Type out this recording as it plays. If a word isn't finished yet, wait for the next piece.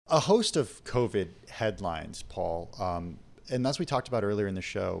A host of COVID headlines, Paul. And as we talked about earlier in the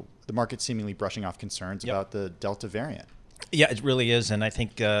show, the market's seemingly brushing off concerns Yep. about the Delta variant. Yeah, it really is, and I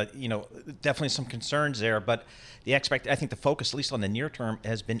think definitely some concerns there. But I think the focus, at least on the near term,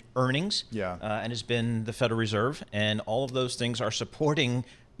 has been earnings, Yeah. and has been the Federal Reserve, and all of those things are supporting.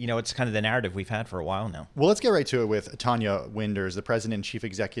 It's kind of the narrative we've had for a while now. Well, let's get right to it with Tanya Winders, the president and chief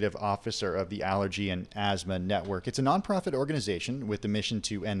executive officer of the Allergy and Asthma Network. It's a nonprofit organization with the mission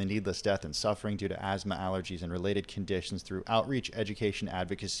to end the needless death and suffering due to asthma, allergies, and related conditions through outreach, education,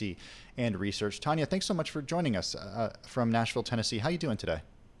 advocacy, and research. Tanya, thanks so much for joining us from Nashville, Tennessee. How are you doing today?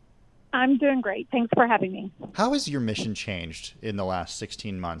 I'm doing great. Thanks for having me. How has your mission changed in the last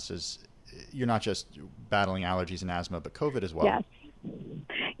 16 months? As you're not just battling allergies and asthma, but COVID as well. Yes.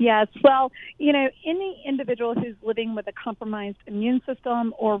 Yes. Well, any individual who's living with a compromised immune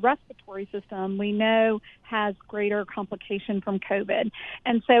system or respiratory system, we know has greater complication from COVID.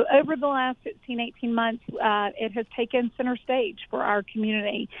 And so over the last 16, 18 months, it has taken center stage for our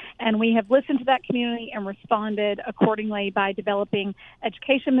community. And we have listened to that community and responded accordingly by developing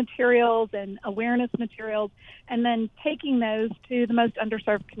education materials and awareness materials, and then taking those to the most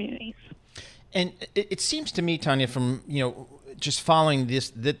underserved communities. And it seems to me, Tanya, from just following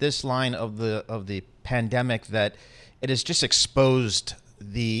this line of the pandemic, that it has just exposed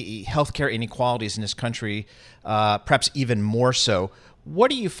the healthcare inequalities in this country, perhaps even more so.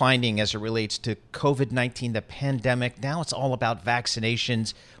 What are you finding as it relates to COVID-19, the pandemic? Now it's all about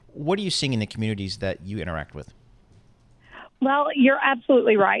vaccinations. What are you seeing in the communities that you interact with? Well, you're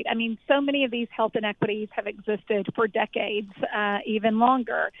absolutely right. I mean, so many of these health inequities have existed for decades, even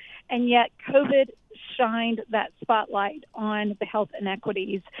longer. And yet COVID shined that spotlight on the health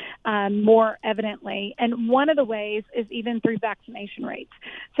inequities more evidently. And one of the ways is even through vaccination rates.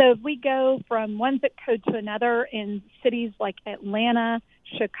 So if we go from one zip code to another in cities like Atlanta,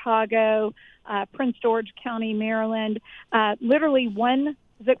 Chicago, Prince George County, Maryland, literally one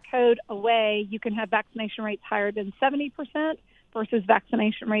zip code away, you can have vaccination rates higher than 70% versus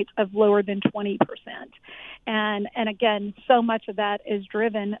vaccination rates of lower than 20%. And again, so much of that is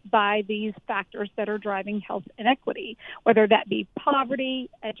driven by these factors that are driving health inequity, whether that be poverty,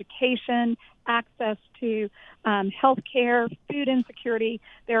 education, access to health care, food insecurity.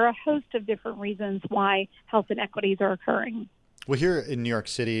 There are a host of different reasons why health inequities are occurring. Well, here in New York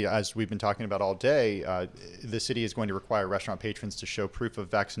City, as we've been talking about all day, the city is going to require restaurant patrons to show proof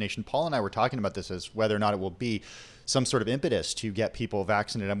of vaccination. Paul and I were talking about this as whether or not it will be some sort of impetus to get people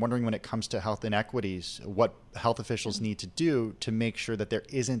vaccinated. I'm wondering, when it comes to health inequities, what health officials need to do to make sure that there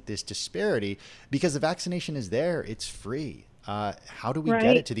isn't this disparity, because the vaccination is there, it's free. How do we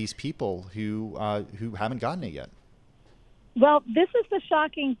get it to these people who haven't gotten it yet? Well, this is the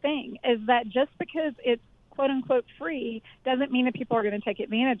shocking thing, is that just because it's quote unquote free doesn't mean that people are going to take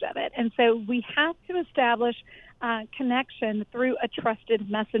advantage of it. And so we have to establish connection through a trusted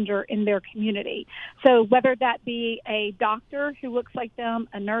messenger in their community. So whether that be a doctor who looks like them,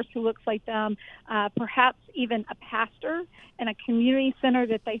 a nurse who looks like them, perhaps even a pastor in a community center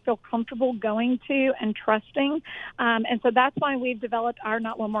that they feel comfortable going to and trusting. And so that's why we've developed our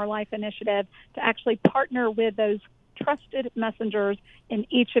Not One More Life initiative to actually partner with those trusted messengers in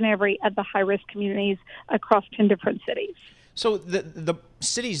each and every of the high-risk communities across 10 different cities. So the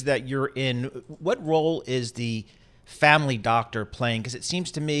cities that you're in, what role is the family doctor playing? Because it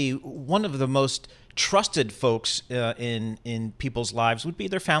seems to me one of the most trusted folks in people's lives would be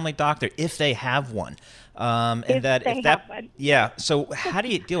their family doctor, if they have one. Yeah. So how do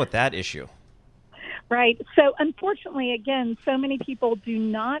you deal with that issue? Right. So unfortunately, again, so many people do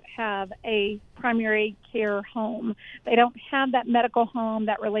not have a primary care home. They don't have that medical home,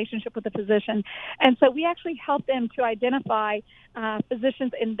 that relationship with a physician. And so we actually help them to identify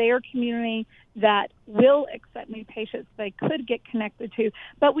physicians in their community that will accept new patients they could get connected to.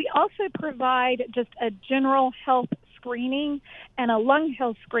 But we also provide just a general health screening and a lung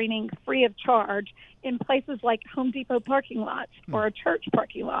health screening free of charge in places like Home Depot parking lots or a church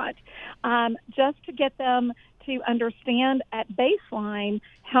parking lot, just to get them to understand at baseline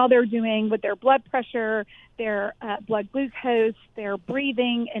how they're doing with their blood pressure, their blood glucose, their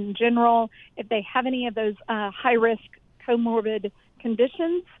breathing in general, if they have any of those high-risk comorbid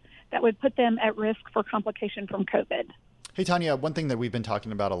conditions that would put them at risk for complication from COVID. Hey, Tanya, one thing that we've been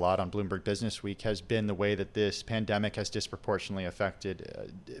talking about a lot on Bloomberg Business Week has been the way that this pandemic has disproportionately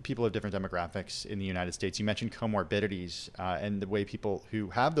affected people of different demographics in the United States. You mentioned comorbidities and the way people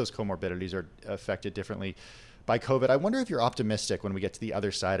who have those comorbidities are affected differently by COVID. I wonder if you're optimistic when we get to the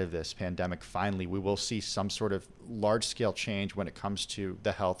other side of this pandemic, finally, we will see some sort of large-scale change when it comes to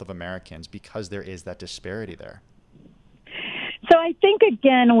the health of Americans, because there is that disparity there. So I think,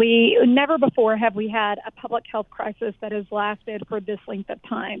 again, we never before have we had a public health crisis that has lasted for this length of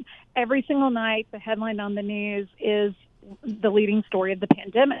time. Every single night, the headline on the news is the leading story of the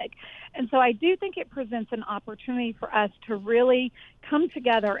pandemic. And so I do think it presents an opportunity for us to really come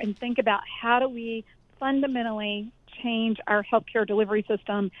together and think about how do we fundamentally change our healthcare delivery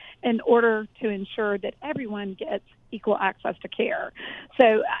system in order to ensure that everyone gets equal access to care.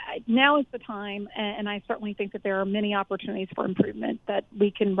 So now is the time, and I certainly think that there are many opportunities for improvement that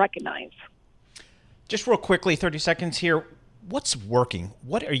we can recognize. Just real quickly, 30 seconds here. What's working?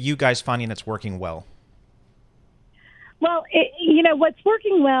 What are you guys finding that's working well? Well, what's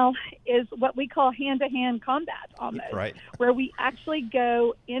working well is what we call hand-to-hand combat almost, right, where we actually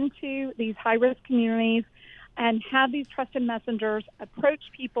go into these high-risk communities and have these trusted messengers approach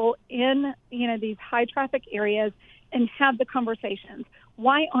people in, these high-traffic areas and have the conversations.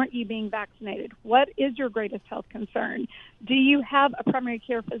 Why aren't you being vaccinated? What is your greatest health concern? Do you have a primary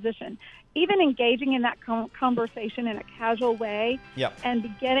care physician? Even engaging in that conversation in a casual way and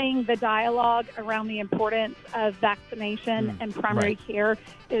beginning the dialogue around the importance of vaccination and primary care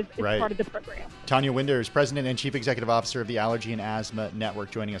is part of the program. Tanya Winders, President and Chief Executive Officer of the Allergy and Asthma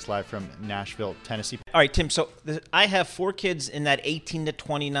Network, joining us live from Nashville, Tennessee. All right, Tim, so I have 4 kids in that 18 to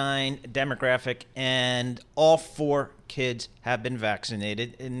 29 demographic, and all 4 kids have been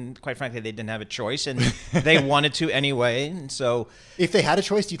vaccinated, and quite frankly, they didn't have a choice, and they wanted to anyway. And so, if they had a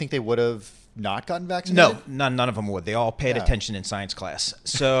choice, do you think they would have not gotten vaccinated? No, none of them would. They all paid attention in science class.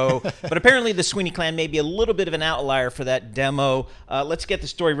 So, but apparently the Sweeney clan may be a little bit of an outlier for that demo. Let's get the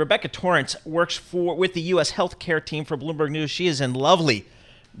story. Rebecca Torrance works with the U.S. healthcare team for Bloomberg News. She is in lovely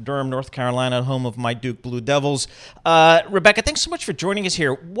Durham, North Carolina, home of my Duke Blue Devils. Rebecca, thanks so much for joining us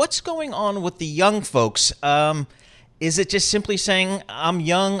here. What's going on with the young folks? Is it just simply saying, I'm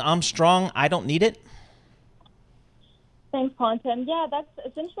young, I'm strong, I don't need it? Thanks, Ponton. Yeah, that's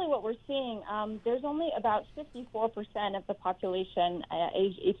essentially what we're seeing. There's only about 54% of the population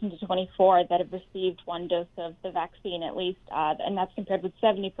aged 18 to 24 that have received 1 dose of the vaccine at least, and that's compared with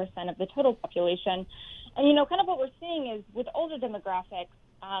 70% of the total population. And, kind of what we're seeing is with older demographics,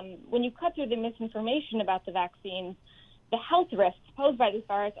 when you cut through the misinformation about the vaccines, the health risks posed by this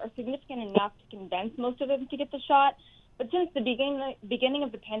virus are significant enough to convince most of them to get the shot. But since the beginning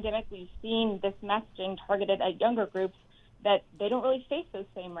of the pandemic, we've seen this messaging targeted at younger groups that they don't really face those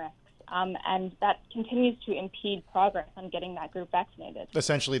same risks. And that continues to impede progress on getting that group vaccinated.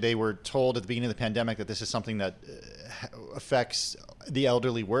 Essentially, they were told at the beginning of the pandemic that this is something that affects the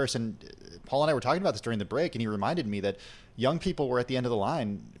elderly worse. And Paul and I were talking about this during the break, and he reminded me that young people were at the end of the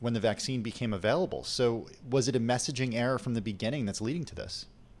line when the vaccine became available. So was it a messaging error from the beginning that's leading to this?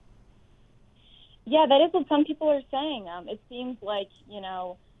 Yeah, that is what some people are saying. It seems like,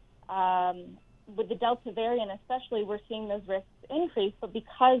 with the Delta variant especially, we're seeing those risks increase, but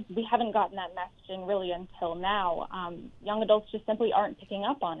because we haven't gotten that messaging really until now, young adults just simply aren't picking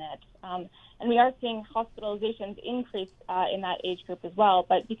up on it. And we are seeing hospitalizations increase in that age group as well,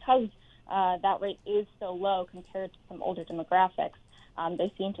 but because that rate is so low compared to some older demographics,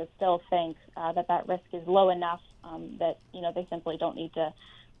 they seem to still think that risk is low enough that, they simply don't need to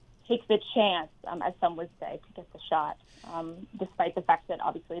take the chance, as some would say, to get the shot, despite the fact that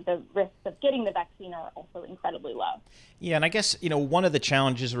obviously the risks of getting the vaccine are also incredibly low. Yeah, and I guess, one of the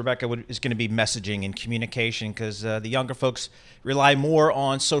challenges, Rebecca, is going to be messaging and communication, because the younger folks rely more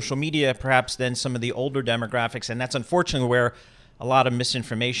on social media perhaps than some of the older demographics, and that's unfortunately where a lot of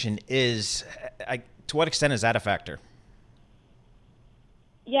misinformation is. To what extent is that a factor?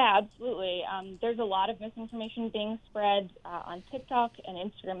 Yeah, absolutely. There's a lot of misinformation being spread on TikTok and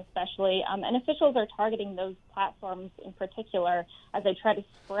Instagram especially, and officials are targeting those platforms in particular as they try to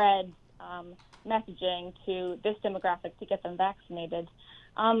spread messaging to this demographic to get them vaccinated.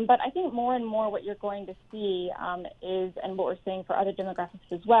 But I think more and more what you're going to see is, and what we're seeing for other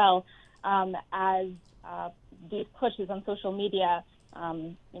demographics as well, as these pushes on social media,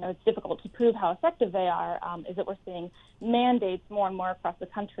 it's difficult to prove how effective they are, is that we're seeing mandates more and more across the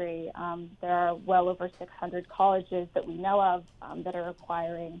country. There are well over 600 colleges that we know of that are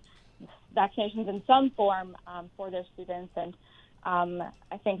requiring vaccinations in some form for their students. And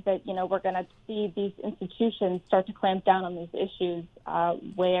I think that, we're going to see these institutions start to clamp down on these issues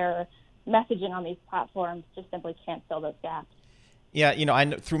where messaging on these platforms just simply can't fill those gaps. Yeah, I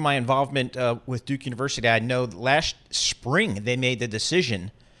know through my involvement with Duke University, I know last spring they made the decision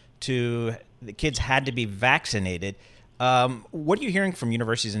the kids had to be vaccinated. What are you hearing from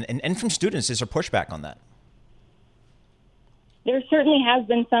universities and from students? Is there pushback on that? There certainly has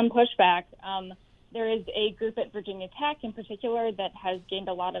been some pushback. There is a group at Virginia Tech in particular that has gained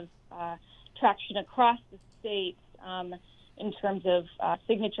a lot of traction across the state in terms of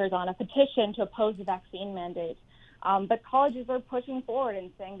signatures on a petition to oppose the vaccine mandate. But colleges are pushing forward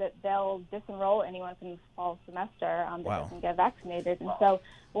and saying that they'll disenroll anyone from the fall semester that doesn't get vaccinated. And so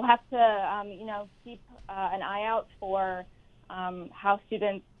we'll have to, keep an eye out for how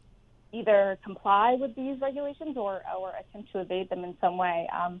students either comply with these regulations or attempt to evade them in some way.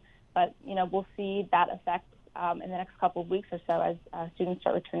 But we'll see that effect in the next couple of weeks or so as students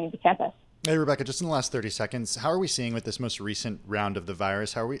start returning to campus. Hey, Rebecca, just in the last 30 seconds, how are we seeing with this most recent round of the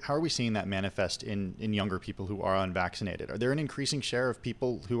virus, how are we seeing that manifest in younger people who are unvaccinated? Are there an increasing share of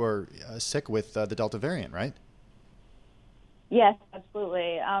people who are sick with the Delta variant, right? Yes,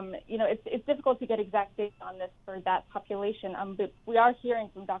 absolutely. It's difficult to get exact data on this for that population, but we are hearing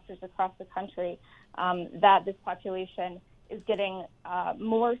from doctors across the country that this population is getting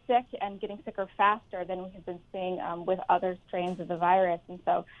more sick and getting sicker faster than we have been seeing with other strains of the virus. And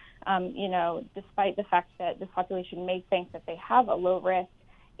so, despite the fact that this population may think that they have a low risk,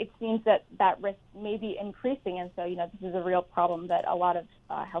 it seems that risk may be increasing. And so, this is a real problem that a lot of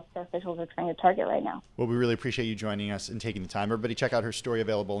healthcare officials are trying to target right now. Well, we really appreciate you joining us and taking the time. Everybody check out her story,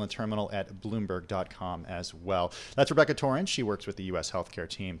 available in the terminal at Bloomberg.com as well. That's Rebecca Torrance. She works with the U.S. healthcare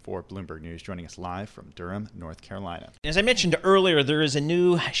team for Bloomberg News, joining us live from Durham, North Carolina. As I mentioned earlier, there is a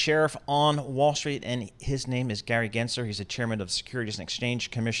new sheriff on Wall Street, and his name is Gary Gensler. He's the chairman of the Securities and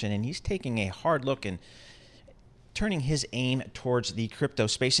Exchange Commission, and he's taking a hard look and turning his aim towards the crypto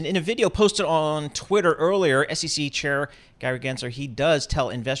space. And in a video posted on Twitter earlier, SEC Chair Gary Gensler, he does tell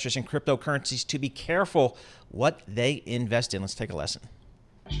investors in cryptocurrencies to be careful what they invest in. Let's take a lesson.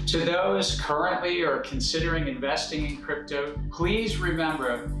 To those currently or considering investing in crypto, please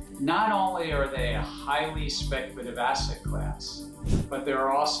remember, not only are they a highly speculative asset class, but there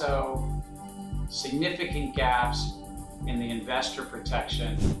are also significant gaps in the investor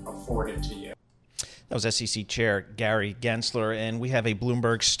protection afforded to you. That was SEC Chair Gary Gensler, and we have a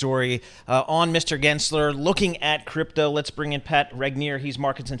Bloomberg story on Mr. Gensler looking at crypto. Let's bring in Pat Regnier. He's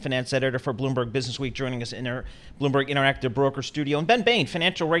Markets and Finance Editor for Bloomberg Business Week, joining us in our Bloomberg Interactive Broker Studio. And Ben Bain,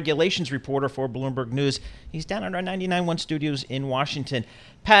 Financial Regulations Reporter for Bloomberg News. He's down at our 99.1 studios in Washington.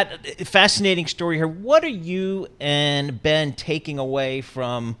 Pat, fascinating story here. What are you and Ben taking away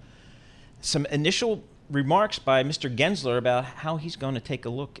from some initial remarks by Mr. Gensler about how he's going to take a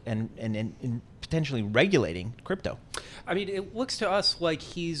look and potentially regulating crypto? I mean, it looks to us like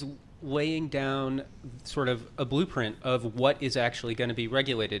he's laying down sort of a blueprint of what is actually going to be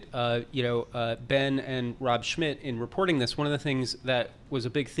regulated. Ben and Rob Schmidt, in reporting this, one of the things that was a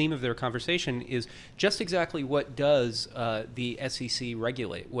big theme of their conversation is just exactly what does the SEC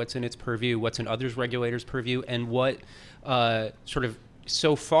regulate, what's in its purview, what's in others regulators' purview, and what sort of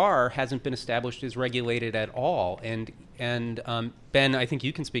so far hasn't been established as regulated at all. And Ben, I think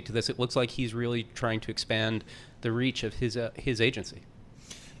you can speak to this. It looks like he's really trying to expand the reach of his agency.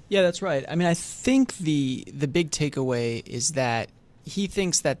 Yeah, that's right. I mean, I think the big takeaway is that he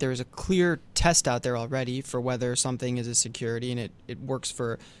thinks that there's a clear test out there already for whether something is a security, and it works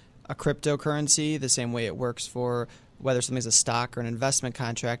for a cryptocurrency the same way it works for whether something's a stock or an investment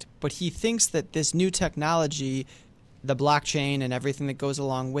contract. But he thinks that this new technology, the blockchain and everything that goes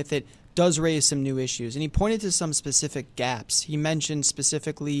along with it, does raise some new issues. And he pointed to some specific gaps. He mentioned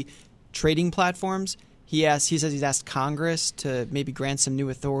specifically trading platforms. He says he's asked Congress to maybe grant some new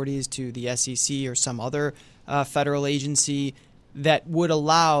authorities to the SEC or some other federal agency that would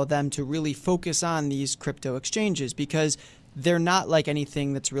allow them to really focus on these crypto exchanges, because they're not like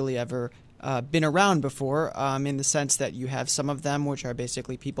anything that's really ever been around before, in the sense that you have some of them which are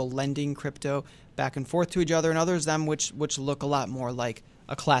basically people lending crypto back and forth to each other, and others them which look a lot more like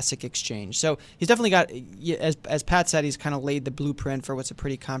a classic exchange. So he's definitely got, as Pat said, he's kind of laid the blueprint for what's a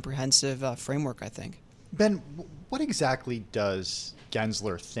pretty comprehensive framework, I think. Ben, what exactly does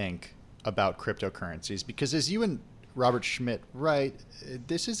Gensler think about cryptocurrencies? Because as you and Robert Schmidt write,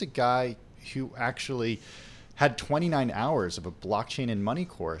 this is a guy who actually had 29 hours of a blockchain and money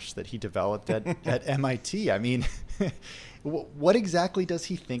course that he developed at MIT. I mean, what exactly does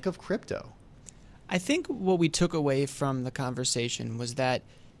he think of crypto? I think what we took away from the conversation was that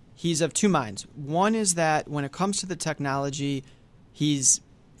he's of two minds. One is that when it comes to the technology, he's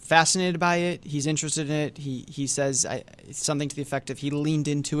fascinated by it. He's interested in it. He says something to the effect of he leaned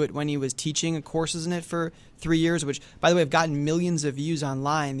into it when he was teaching courses in it for 3 years, which, by the way, have gotten millions of views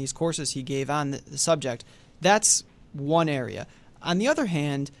online, these courses he gave on the subject. That's one area. On the other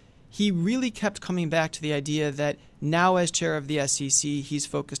hand, he really kept coming back to the idea that now as chair of the SEC, he's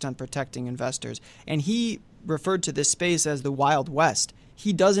focused on protecting investors. And he referred to this space as the Wild West.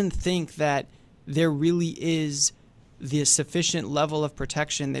 He doesn't think that there really is the sufficient level of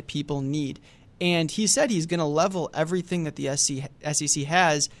protection that people need. And he said he's going to level everything that the SEC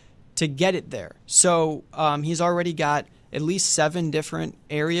has to get it there. So he's already got at least 7 different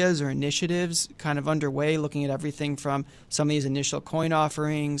areas or initiatives kind of underway, looking at everything from some of these initial coin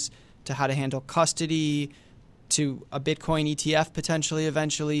offerings to how to handle custody to a Bitcoin ETF potentially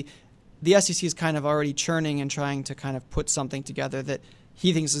eventually. The SEC is kind of already churning and trying to kind of put something together that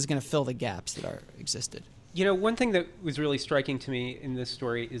he thinks is going to fill the gaps that are existed. You know, one thing that was really striking to me in this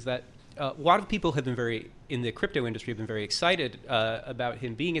story is that a lot of people have been in the crypto industry have been very excited about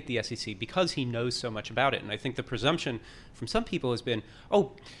him being at the SEC because he knows so much about it. And I think the presumption from some people has been,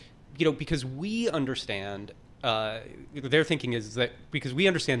 because we understand, their thinking is that because we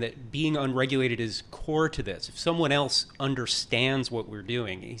understand that being unregulated is core to this. If someone else understands what we're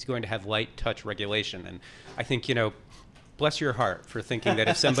doing, he's going to have light touch regulation. And I think, bless your heart for thinking that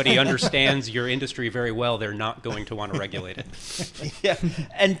if somebody understands your industry very well, they're not going to want to regulate it. Yeah.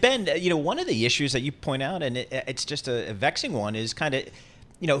 And Ben, one of the issues that you point out, and it's just a vexing one, is kind of,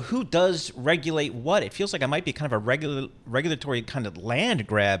 who does regulate what? It feels like it might be kind of a regulatory kind of land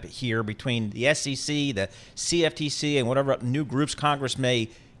grab here between the SEC, the CFTC, and whatever new groups Congress may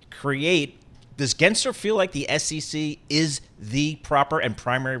create. Does Gensler feel like the SEC is the proper and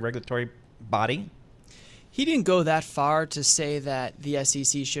primary regulatory body? He didn't go that far to say that the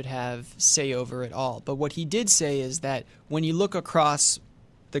SEC should have say over it all. But what he did say is that when you look across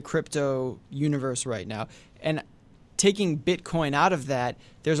the crypto universe right now, and taking Bitcoin out of that,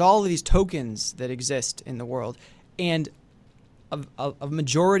 there's all of these tokens that exist in the world. And a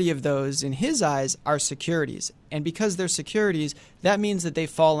majority of those, in his eyes, are securities. And because they're securities, that means that they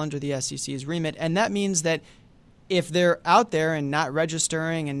fall under the SEC's remit. And that means that if they're out there and not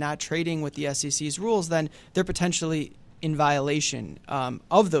registering and not trading with the SEC's rules, then they're potentially in violation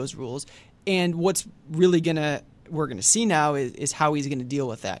of those rules. And what's really we're going to see now is how he's going to deal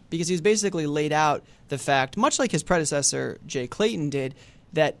with that. Because he's basically laid out the fact, much like his predecessor, Jay Clayton, did,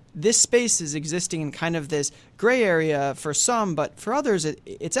 that this space is existing in kind of this gray area for some, but for others,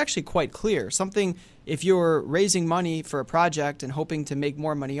 it's actually quite clear. Something, if you're raising money for a project and hoping to make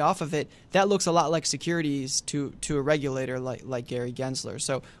more money off of it, that looks a lot like securities to a regulator like Gary Gensler.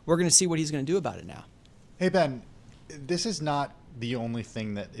 So we're going to see what he's going to do about it now. Hey, Ben, this is not the only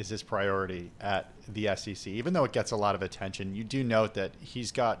thing that is his priority at the SEC. Even though it gets a lot of attention, you do note that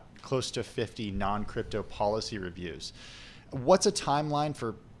he's got close to 50 non-crypto policy reviews. What's a timeline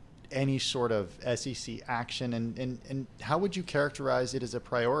for any sort of SEC action, and how would you characterize it as a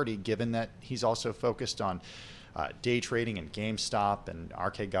priority, given that he's also focused on day trading and GameStop and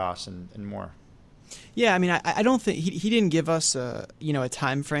Archegos and more? Yeah, I mean, I don't think he didn't give us a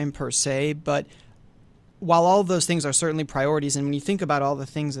time frame per se, but while all of those things are certainly priorities, and when you think about all the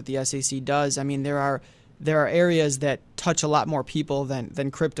things that the SEC does, I mean, there are areas that touch a lot more people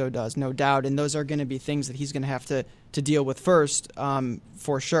than crypto does, no doubt, and those are going to be things that he's going to have to deal with first,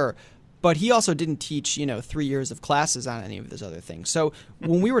 for sure. But he also didn't teach, 3 years of classes on any of those other things. So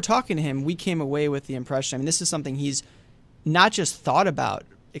when we were talking to him, we came away with the impression, I mean, this is something he's not just thought about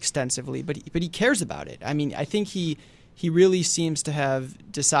extensively, but he cares about it. I mean, I think he really seems to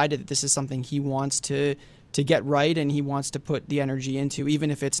have decided that this is something he wants to get right, and he wants to put the energy into, even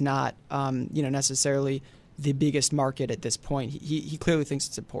if it's not, necessarily the biggest market at this point. He clearly thinks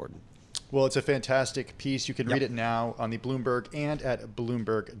it's important. Well, it's a fantastic piece. You can read it now on the Bloomberg and at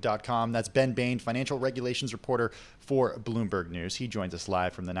Bloomberg.com. That's Ben Bain, financial regulations reporter for Bloomberg News. He joins us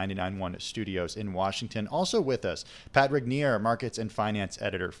live from the 99.1 studios in Washington. Also with us, Pat Regnier, markets and finance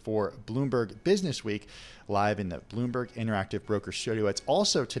editor for Bloomberg Business Week, live in the Bloomberg Interactive Broker Studio. It's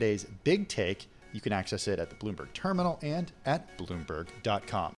also today's big take. You can access it at the Bloomberg Terminal and at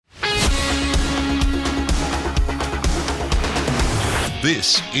Bloomberg.com.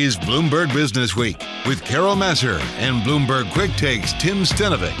 This is Bloomberg Business Week with Carol Massar and Bloomberg Quick Takes Tim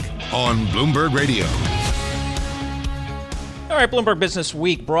Stenovic on Bloomberg Radio. All right, Bloomberg Business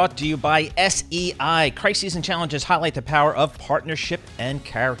Week brought to you by SEI. Crises and challenges highlight the power of partnership and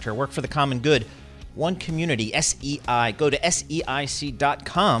character. Work for the common good. One community, SEI. Go to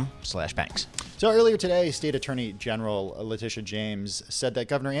SEIC.com/banks. So earlier today, State Attorney General Letitia James said that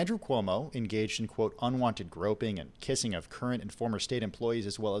Governor Andrew Cuomo engaged in, quote, unwanted groping and kissing of current and former state employees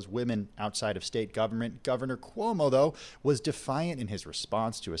as well as women outside of state government. Governor Cuomo, though, was defiant in his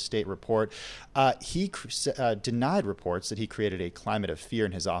response to a state report. He denied reports that he created a climate of fear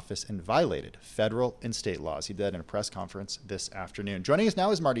in his office and violated federal and state laws. He did that in a press conference this afternoon. Joining us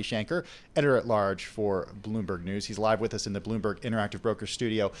now is Marty Shanker, editor-at-large for Bloomberg News. He's live with us in the Bloomberg Interactive Broker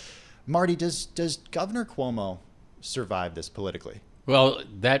Studio. Marty, does Governor Cuomo survive this politically? Well,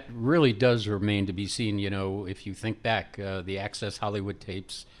 that really does remain to be seen. You know, if you think back, the Access Hollywood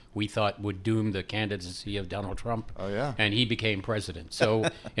tapes we thought would doom the candidacy of Donald Trump. Oh, yeah. And he became president. So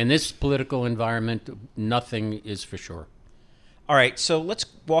in this political environment, nothing is for sure. All right, so let's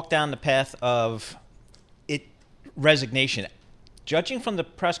walk down the path of resignation. Judging from the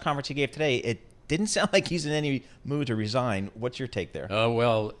press conference he gave today, it didn't sound like he's in any mood to resign. What's your take there?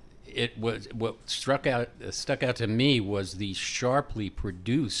 Well, it was what stuck out to me was the sharply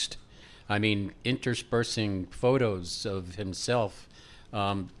produced, interspersing photos of himself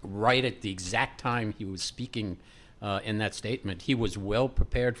right at the exact time he was speaking in that statement. He was well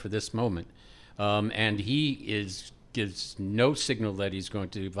prepared for this moment, and he gives no signal that he's going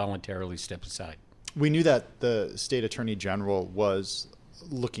to voluntarily step aside. We knew that the state attorney general was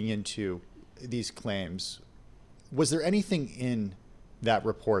looking into these claims. Was there anything in that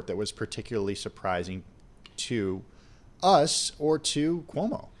report that was particularly surprising to us or to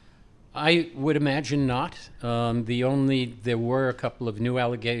Cuomo? I would imagine not. There were a couple of new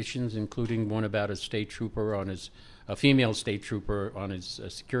allegations, including one about a female state trooper on his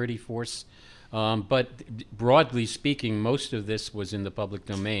security force. But broadly speaking, most of this was in the public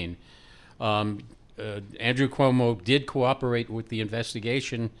domain. Andrew Cuomo did cooperate with the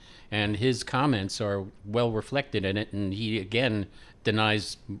investigation, and his comments are well reflected in it, and he, again,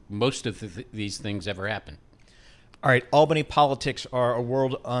 denies most of these things ever happened. All right, Albany politics are a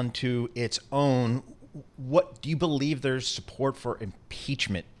world unto its own. What do you believe there's support for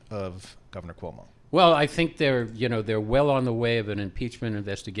impeachment of Governor Cuomo? Well, I think they're well on the way of an impeachment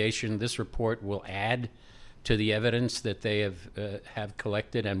investigation. This report will add to the evidence that they have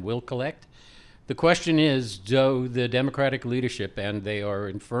collected and will collect. The question is, do the Democratic leadership, and they are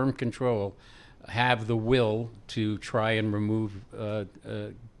in firm control, have the will to try and remove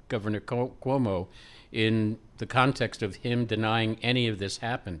Governor Cuomo in the context of him denying any of this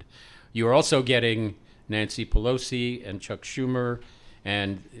happened? You're also getting Nancy Pelosi and Chuck Schumer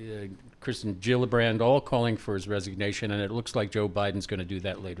and Kristen Gillibrand all calling for his resignation, and it looks like Joe Biden's going to do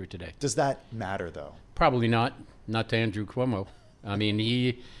that later today. Does that matter, though? Probably not to Andrew Cuomo. I mean,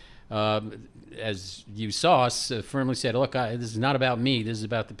 he, as you saw, firmly said, look, this is not about me. This is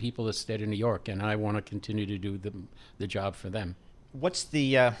about the people of the state of New York, and I want to continue to do the job for them. What's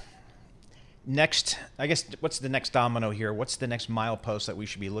the next domino here? What's the next milepost that we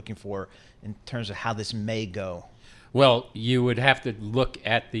should be looking for in terms of how this may go? Well, you would have to look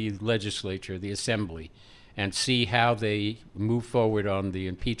at the legislature, the assembly, and see how they move forward on the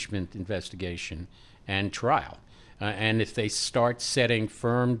impeachment investigation and trial. And if they start setting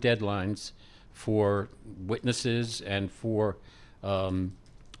firm deadlines for witnesses and for an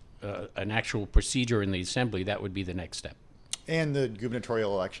actual procedure in the assembly, that would be the next step. And the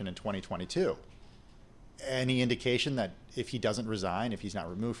gubernatorial election in 2022. Any indication that if he doesn't resign, if he's not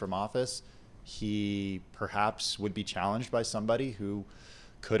removed from office, he perhaps would be challenged by somebody who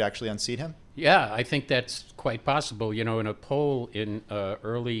could actually unseat him? Yeah, I think that's quite possible. You know, in a poll in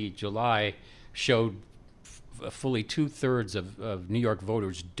early July showed fully 2/3 of New York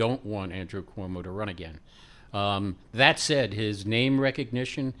voters don't want Andrew Cuomo to run again. That said, his name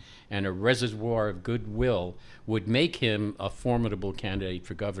recognition and a reservoir of goodwill would make him a formidable candidate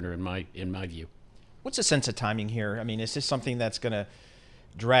for governor in my view. What's the sense of timing here? I mean, is this something that's going to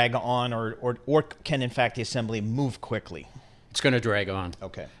drag on, or can, in fact, the assembly move quickly? It's going to drag on.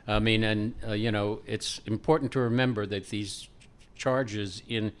 Okay. I mean, and, it's important to remember that these charges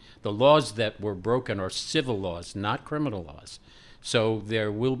in the laws that were broken are civil laws, not criminal laws. So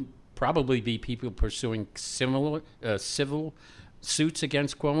there will probably be people pursuing similar civil suits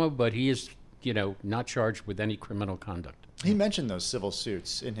against Cuomo, but he is, not charged with any criminal conduct. He mentioned those civil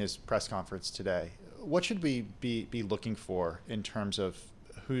suits in his press conference today. What should we be looking for in terms of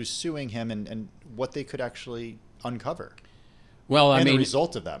who's suing him and what they could actually uncover? Well, the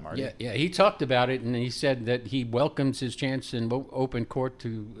result of that, Marty. Yeah, he talked about it, and he said that he welcomes his chance in open court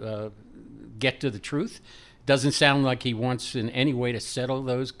to get to the truth. Doesn't sound like he wants in any way to settle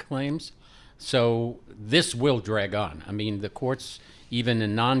those claims. So this will drag on. I mean, the courts, even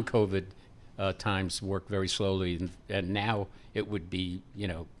in non-COVID times, work very slowly, and now it would be,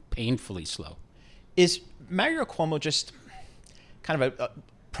 painfully slow. Is Mario Cuomo just kind of a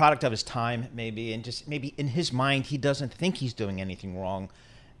product of his time, maybe, and just maybe in his mind he doesn't think he's doing anything wrong,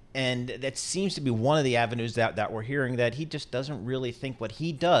 and that seems to be one of the avenues that we're hearing, that he just doesn't really think what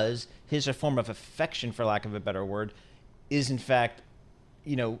he does, his a form of affection, for lack of a better word, is in fact,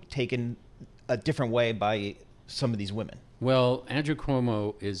 taken a different way by some of these women. Well, Andrew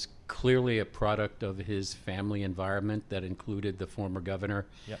Cuomo is clearly a product of his family environment that included the former governor,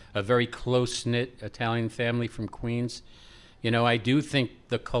 Yep. a very close-knit Italian family from Queens. I do think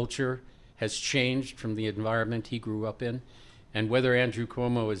the culture has changed from the environment he grew up in, and whether Andrew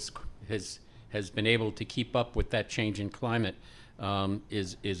Cuomo has been able to keep up with that change in climate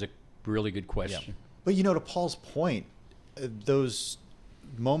is a really good question. Yeah. But to Paul's point, those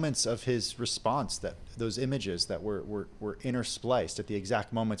moments of his response, that those images that were interspliced at the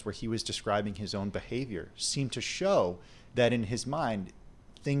exact moments where he was describing his own behavior, seemed to show that in his mind,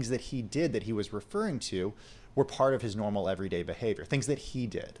 things that he did that he was referring to were part of his normal everyday behavior, things that he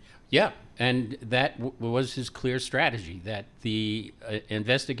did. Yeah, and that was his clear strategy, that the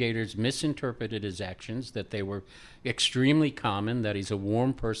investigators misinterpreted his actions, that they were extremely common, that he's a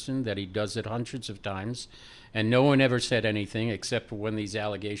warm person, that he does it hundreds of times, and no one ever said anything except for when these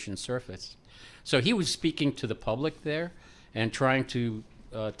allegations surfaced. So he was speaking to the public there and trying to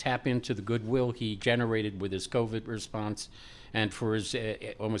tap into the goodwill he generated with his COVID response and for his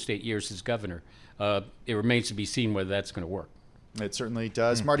almost 8 years as governor. It remains to be seen whether that's going to work. It certainly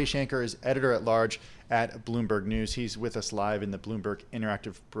does. Marty Shanker is editor-at-large at Bloomberg News. He's with us live in the Bloomberg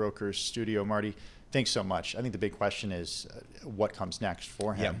Interactive Brokers studio. Marty, thanks so much. I think the big question is what comes next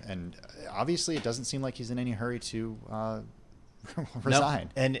for him. Yeah. And obviously it doesn't seem like he's in any hurry to resign.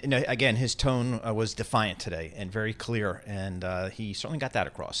 No. And again, his tone was defiant today and very clear, and he certainly got that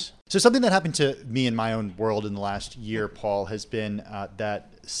across. So something that happened to me in my own world in the last year, Paul, has been that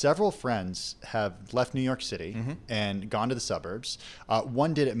several friends have left New York City and gone to the suburbs.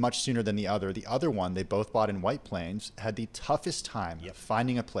 One did it much sooner than the other. The other one, they both bought in White Plains, had the toughest time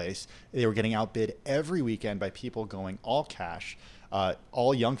finding a place. They were getting outbid every weekend by people going all cash.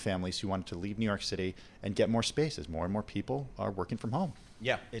 All young families who wanted to leave New York City and get more space as more and more people are working from home.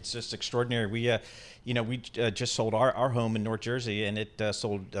 Yeah, it's just extraordinary. We, we just sold our home in North Jersey, and it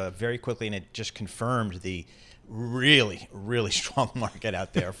sold very quickly, and it just confirmed the really, really strong market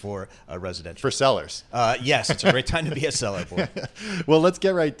out there for residential. For sellers. Yes, it's a great time to be a seller. Boy. Well, let's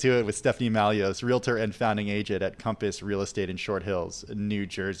get right to it with Stephanie Malios, realtor and founding agent at Compass Real Estate in Short Hills, New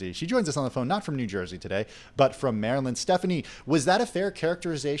Jersey. She joins us on the phone, not from New Jersey today, but from Maryland. Stephanie, was that a fair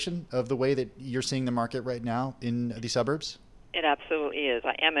characterization of the way that you're seeing the market right now in the suburbs? It absolutely is.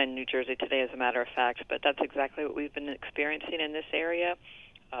 I am in New Jersey today, as a matter of fact, but that's exactly what we've been experiencing in this area.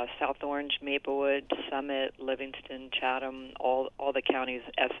 South Orange, Maplewood, Summit, Livingston, Chatham, all the counties,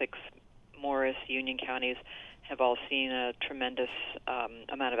 Essex, Morris, Union counties, have all seen a tremendous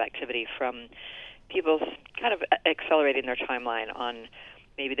amount of activity from people kind of accelerating their timeline on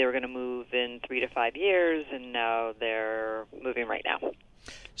maybe they were going to move in 3 to 5 years, and now they're moving right now.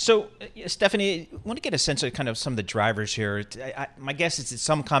 So, Stephanie, I want to get a sense of kind of some of the drivers here. My guess is it's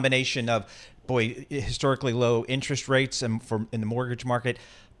some combination of, historically low interest rates in the mortgage market,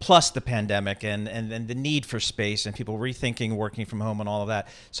 plus the pandemic and the need for space and people rethinking working from home and all of that.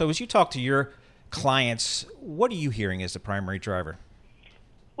 So as you talk to your clients, what are you hearing as the primary driver?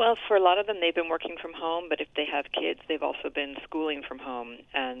 Well, for a lot of them, they've been working from home, but if they have kids, they've also been schooling from home,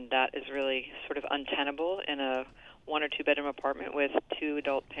 and that is really sort of untenable in a 1 or 2 bedroom apartment with 2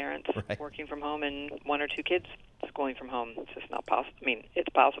 adult parents working from home and 1 or 2 kids schooling from home. It's just not possible. I mean, it's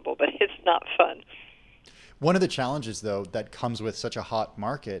possible, but it's not fun. One of the challenges, though, that comes with such a hot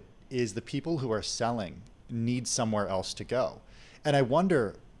market is the people who are selling need somewhere else to go. And I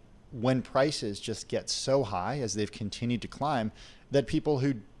wonder, when prices just get so high as they've continued to climb, that people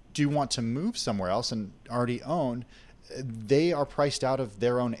who do want to move somewhere else and already own, they are priced out of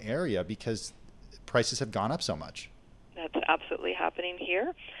their own area because prices have gone up so much. That's absolutely happening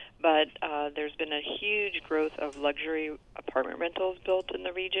here, but there's been a huge growth of luxury apartment rentals built in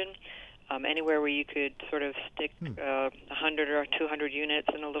the region. Anywhere where you could sort of stick 100 or 200 units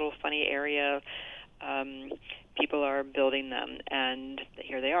in a little funny area, people are building them, and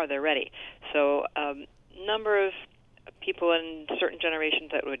here they are, they're ready. So number of people in certain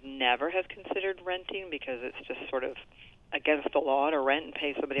generations that would never have considered renting because it's just sort of against the law to rent and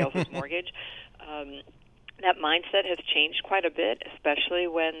pay somebody else's mortgage. That mindset has changed quite a bit, especially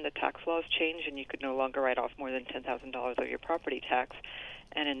when the tax laws change and you could no longer write off more than $10,000 of your property tax.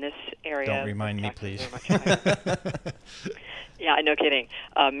 And in this area, don't remind me, please. Yeah, no kidding.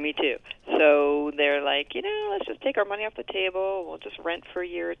 Me too. So they're like, let's just take our money off the table. We'll just rent for a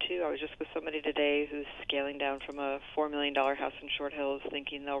year or two. I was just with somebody today who's scaling down from a $4 million house in Short Hills,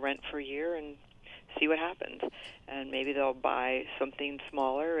 thinking they'll rent for a year and see what happens. And maybe they'll buy something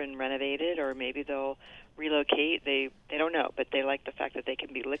smaller and renovate it, or maybe they'll relocate. They don't know, but they like the fact that they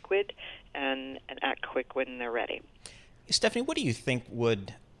can be liquid and act quick when they're ready. Stephanie, what do you think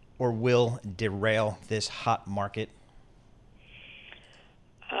would or will derail this hot market?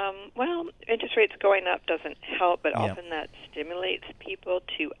 Well, interest rates going up doesn't help, but often that stimulates people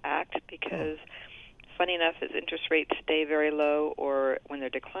to act because funny enough, as interest rates stay very low or when they're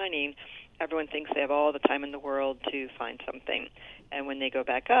declining, everyone thinks they have all the time in the world to find something. And when they go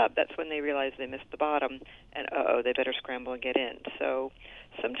back up, that's when they realize they missed the bottom, and they better scramble and get in. So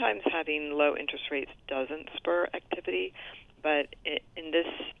sometimes having low interest rates doesn't spur activity, but in this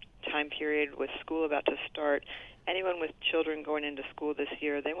time period with school about to start, anyone with children going into school this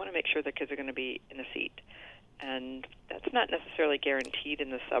year, they want to make sure their kids are going to be in a seat. And that's not necessarily guaranteed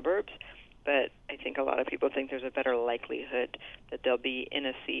in the suburbs, but I think a lot of people think there's a better likelihood that they'll be in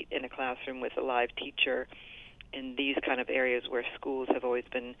a seat in a classroom with a live teacher in these kind of areas where schools have always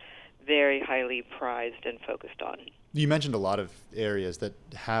been very highly prized and focused on. You mentioned a lot of areas that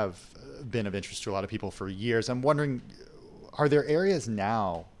have been of interest to a lot of people for years. I'm wondering, are there areas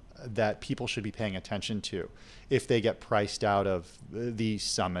now that people should be paying attention to if they get priced out of the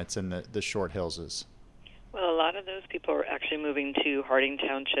summits and the short hillses? Well, a lot of those people are actually moving to Harding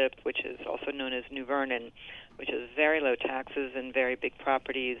Township, which is also known as New Vernon, which is very low taxes and very big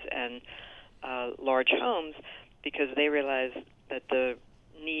properties and large homes, because they realize that the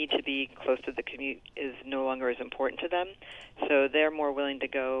need to be close to the commute is no longer as important to them. So they're more willing to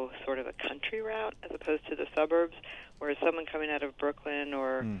go sort of a country route as opposed to the suburbs, whereas someone coming out of Brooklyn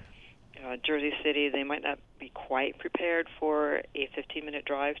or Jersey City, they might not be quite prepared for a 15-minute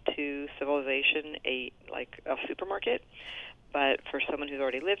drive to civilization, like a supermarket. But for someone who's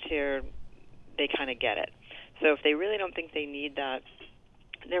already lived here, they kind of get it. So if they really don't think they need that,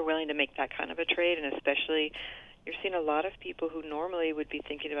 they're willing to make that kind of a trade. And especially, you're seeing a lot of people who normally would be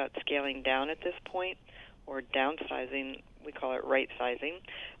thinking about scaling down at this point or downsizing. We call it right-sizing.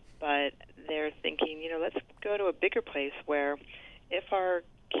 But they're thinking, let's go to a bigger place where if our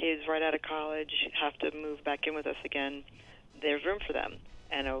kids right out of college have to move back in with us again, there's room for them.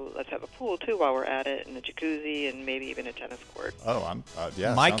 And let's have a pool, too, while we're at it, and a jacuzzi, and maybe even a tennis court. Oh,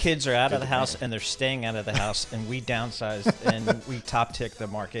 yeah. My kids are out of the house, and they're staying out of the house, and we downsized, and we top-tick the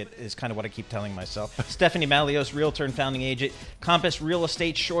market is kind of what I keep telling myself. Stephanie Malios, realtor and founding agent, Compass Real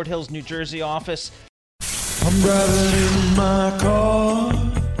Estate, Short Hills, New Jersey office. I'm driving in my car.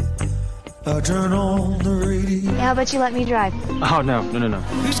 I turn on the radio. How about you let me drive? Oh, no.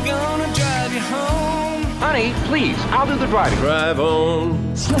 Who's gonna drive you home? Honey, please, I'll do the driving. Drive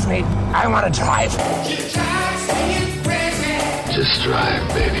on. Excuse me, I want to drive. Just drive,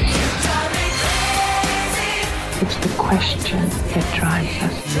 baby. It's the question that drives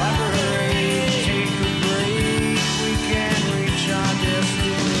us.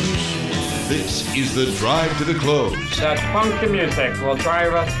 This is the Drive to the Close. That funky music will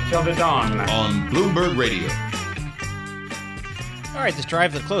drive us till the dawn. On Bloomberg Radio. All right, this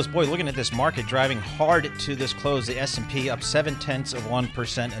drive to the close. Boy, looking at this market, driving hard to this close. The S&P up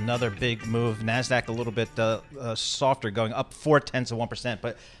 0.7%, another big move. NASDAQ a little bit softer, going up 0.4%,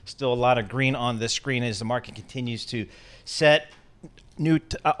 but still a lot of green on this screen as the market continues to set new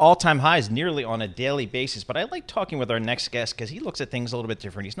all-time highs nearly on a daily basis. But I like talking with our next guest because he looks at things a little bit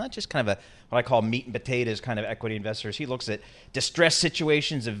different. He's not just kind of what I call meat and potatoes kind of equity investors. He looks at distressed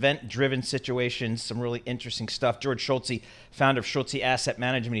situations, event-driven situations, some really interesting stuff. George Schultze, founder of Schultze Asset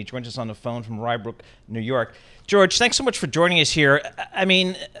Management. He joins us on the phone from Rybrook, New York. George, thanks so much for joining us here. I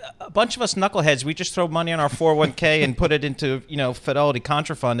mean, a bunch of us knuckleheads, we just throw money on our 401k and put it into, Fidelity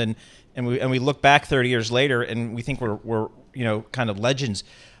Contra Fund, and we look back 30 years later and we think we're kind of legends.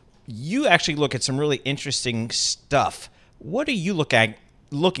 You actually look at some really interesting stuff. What are you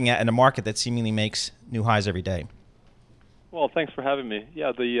looking at in a market that seemingly makes new highs every day? Well, thanks for having me.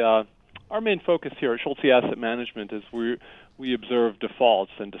 Yeah, our main focus here at Schultze Asset Management is we observe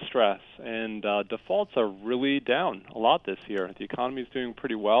defaults and distress, and defaults are really down a lot this year. The economy is doing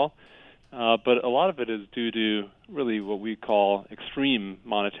pretty well, but a lot of it is due to really what we call extreme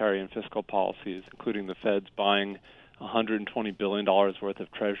monetary and fiscal policies, including the Fed's buying $120 billion worth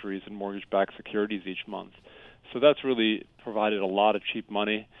of treasuries and mortgage-backed securities each month. So that's really provided a lot of cheap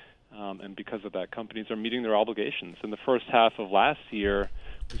money, and because of that, companies are meeting their obligations. In the first half of last year,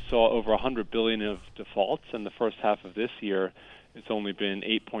 we saw over $100 billion of defaults. In the first half of this year, it's only been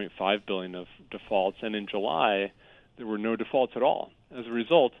 $8.5 billion of defaults. And in July, there were no defaults at all. As a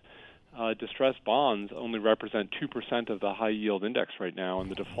result, distressed bonds only represent 2% of the high-yield index right now,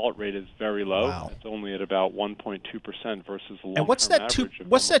 and the default rate is very low. Wow. It's only at about 1.2% versus the long-term and what's that average.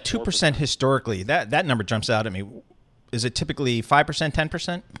 What's that 2% historically? That number jumps out at me. Is it typically 5%,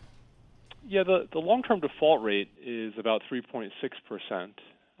 10%? Yeah, the long-term default rate is about 3.6%.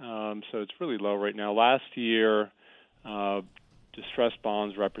 So it's really low right now. Last year, distressed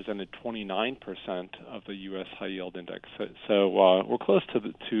bonds represented 29% of the U.S. high-yield index. So we're close to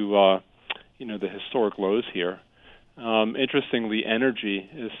the historic lows here. Interestingly, energy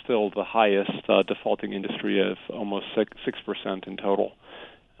is still the highest defaulting industry of almost 6% in total.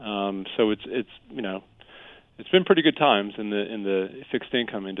 So it's been pretty good times in the fixed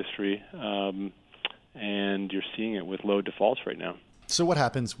income industry, and you're seeing it with low defaults right now. So what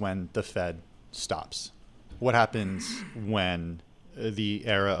happens when the Fed stops? What happens when the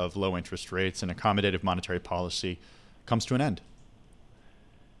era of low interest rates and accommodative monetary policy comes to an end?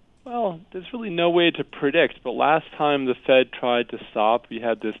 Well, there's really no way to predict, but last time the Fed tried to stop, we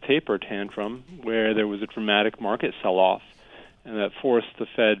had this taper tantrum where there was a dramatic market sell-off, and that forced the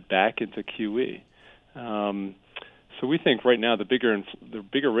Fed back into QE. So we think right now the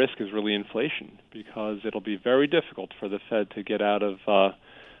bigger risk is really inflation, because it'll be very difficult for the Fed to get out of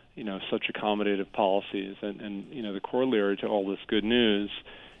such accommodative policies, and the corollary to all this good news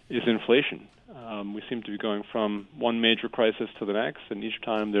is inflation. We seem to be going from one major crisis to the next, and each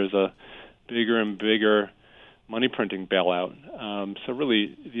time there's a bigger and bigger money printing bailout. So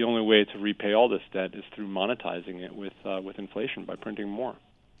really, the only way to repay all this debt is through monetizing it with inflation by printing more.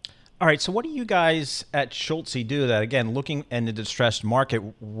 All right, so what do you guys at Schulte do that, again, looking in the distressed market,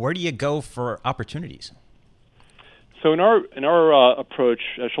 where do you go for opportunities? So in our approach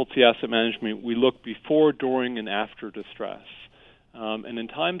at Schulte Asset Management, we look before, during, and after distress. And in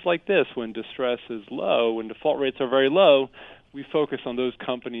times like this, when distress is low, when default rates are very low, we focus on those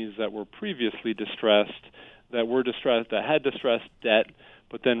companies that were previously distressed, that had distressed debt,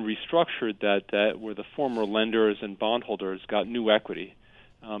 but then restructured that debt where the former lenders and bondholders got new equity.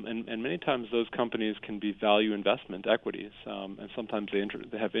 And many times those companies can be value investment equities, and sometimes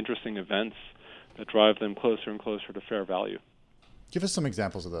they have interesting events that drive them closer and closer to fair value. Give us some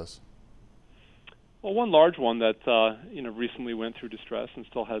examples of those. Well, one large one that recently went through distress and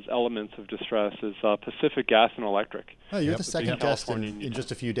still has elements of distress is Pacific Gas and Electric. Oh, you're the second guest in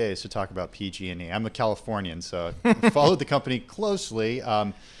just a few days to talk about PG&E. I'm a Californian, so I followed the company closely.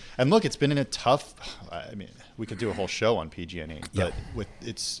 And look, it's been in a tough. I mean, we could do a whole show on PG&E, but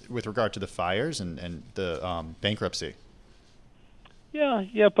with regard to the fires and the bankruptcy.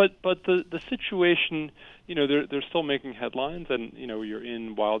 Yeah, but the situation, they're still making headlines, and you're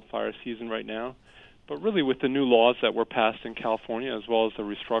in wildfire season right now. But really, with the new laws that were passed in California, as well as the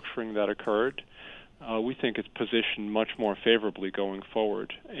restructuring that occurred, we think it's positioned much more favorably going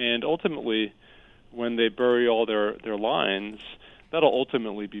forward. And ultimately, when they bury all their lines, that'll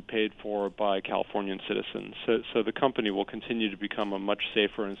ultimately be paid for by Californian citizens. So the company will continue to become a much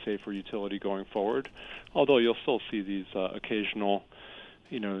safer and safer utility going forward, although you'll still see these occasional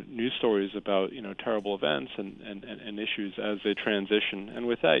news stories about terrible events and issues as they transition. And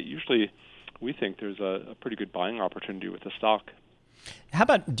with that, usually we think there's a pretty good buying opportunity with the stock. How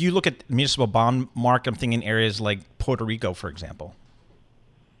about, do you look at municipal bond market? I'm thinking areas like Puerto Rico, for example.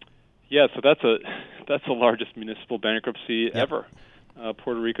 Yeah, so that's the largest municipal bankruptcy ever.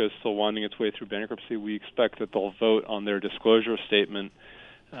 Puerto Rico is still winding its way through bankruptcy. We expect that they'll vote on their disclosure statement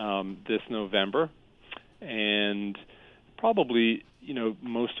this November, and probably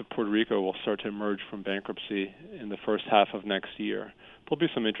most of Puerto Rico will start to emerge from bankruptcy in the first half of next year. There'll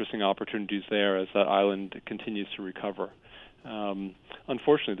be some interesting opportunities there as that island continues to recover.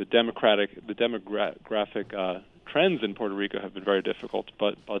 Unfortunately, the demographic trends in Puerto Rico have been very difficult,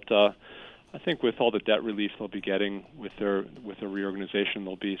 but I think with all the debt relief they'll be getting with their reorganization,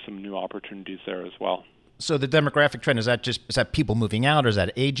 there'll be some new opportunities there as well. So the demographic trend, is that people moving out, or is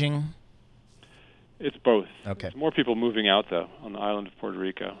that aging? It's both. Okay. There's more people moving out, though, on the island of Puerto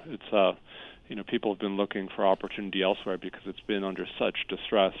Rico. It's people have been looking for opportunity elsewhere because it's been under such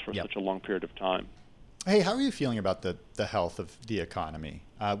distress for such a long period of time. Hey, how are you feeling about the health of the economy?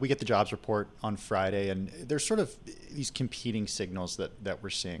 We get the jobs report on Friday, and there's sort of these competing signals that we're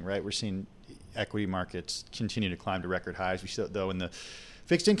seeing, right? We're seeing equity markets continue to climb to record highs. We see, though, in the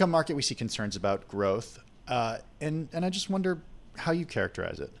fixed income market, we see concerns about growth. And I just wonder how you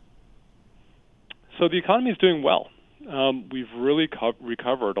characterize it. So the economy is doing well. We've really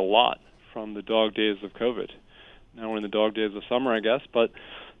recovered a lot from the dog days of COVID. Now we're in the dog days of summer, I guess. But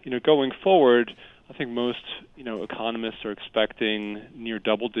going forward, I think most economists are expecting near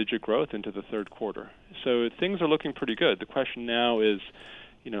double-digit growth into the third quarter. So things are looking pretty good. The question now is,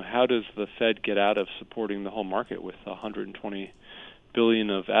 how does the Fed get out of supporting the whole market with 120 billion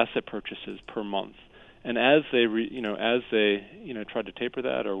of asset purchases per month? And as they try to taper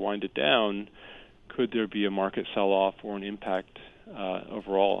that or wind it down, could there be a market sell-off or an impact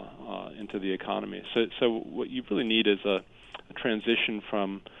overall into the economy? So what you really need is a transition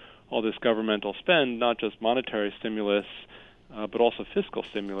from all this governmental spend, not just monetary stimulus, but also fiscal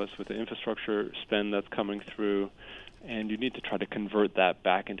stimulus with the infrastructure spend that's coming through, and you need to try to convert that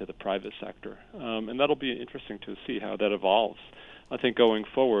back into the private sector. And that'll be interesting to see how that evolves. I think going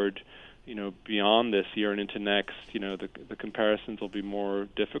forward, beyond this year and into next, the comparisons will be more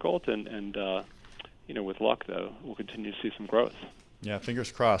difficult, and with luck, though, we'll continue to see some growth. Yeah,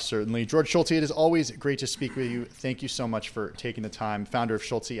 fingers crossed, certainly. George Schulte, it is always great to speak with you. Thank you so much for taking the time. Founder of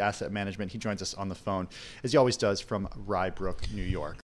Schulte Asset Management. He joins us on the phone, as he always does, from Rye Brook, New York.